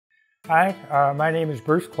Hi, my name is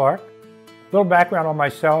Bruce Clark. A little background on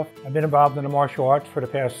myself. I've been involved in the martial arts for the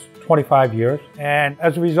past 25 years. And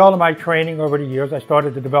as a result of my training over the years, I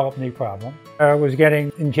started to develop knee problems. I was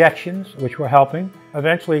getting injections, which were helping.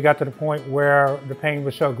 Eventually got to the point where the pain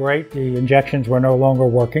was so great, the injections were no longer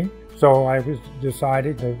working. So I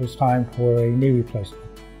decided it was time for a knee replacement.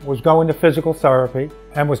 I was going to physical therapy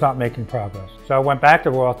and was not making progress. So I went back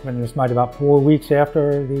to Rothman, this might about 4 weeks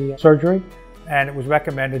after the surgery, and it was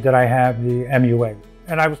recommended that I have the MUA.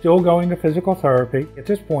 And I was still going to physical therapy. At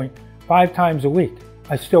this point, 5 times a week,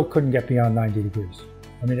 I still couldn't get beyond 90 degrees.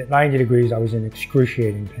 I mean, at 90 degrees, I was in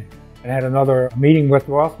excruciating pain. I had another meeting with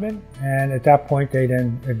Rothman, and at that point, they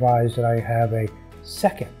then advised that I have a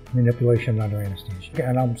second manipulation under anesthesia.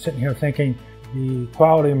 And I'm sitting here thinking, the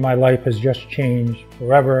quality of my life has just changed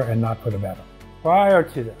forever and not for the better. Prior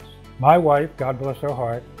to this, my wife, God bless her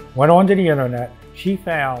heart, went onto the internet. She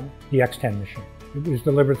found the X10 machine. It was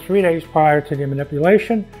delivered 3 days prior to the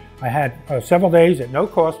manipulation. I had several days at no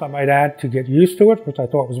cost, I might add, to get used to it, which I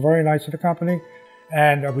thought was very nice of the company.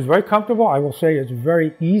 And it was very comfortable. I will say it's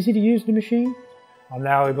very easy to use the machine. I'm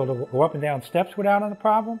now able to go up and down steps without any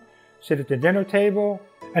problem, sit at the dinner table.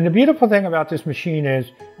 And the beautiful thing about this machine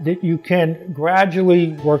is that you can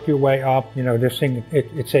gradually work your way up. You know, this thing,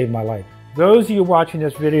 it saved my life. Those of you watching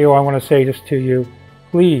this video, I want to say this to you,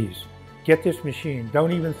 please get this machine.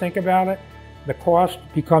 Don't even think about it. The cost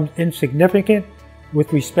becomes insignificant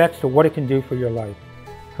with respect to what it can do for your life.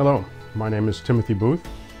 Hello, my name is Timothy Booth,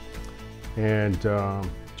 and to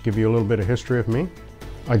give you a little bit of history of me,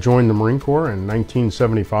 I joined the Marine Corps in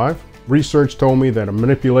 1975. Research told me that a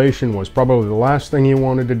manipulation was probably the last thing you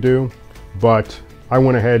wanted to do, but I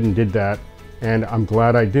went ahead and did that, and I'm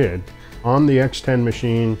glad I did. On the X10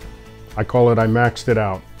 machine, I call it I maxed it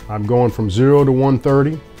out. I'm going from 0 to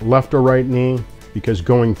 130, left or right knee, because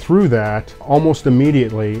going through that, almost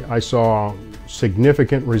immediately, I saw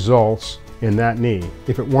significant results in that knee.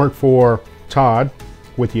 If it weren't for Todd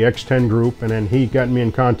with the X10 group, and then he got me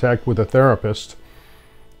in contact with a therapist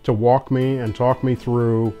to walk me and talk me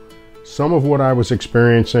through some of what I was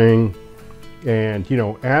experiencing, and, you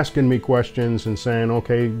know, asking me questions and saying,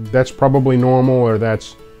 okay, that's probably normal, or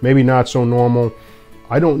that's maybe not so normal,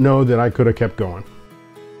 I don't know that I could have kept going.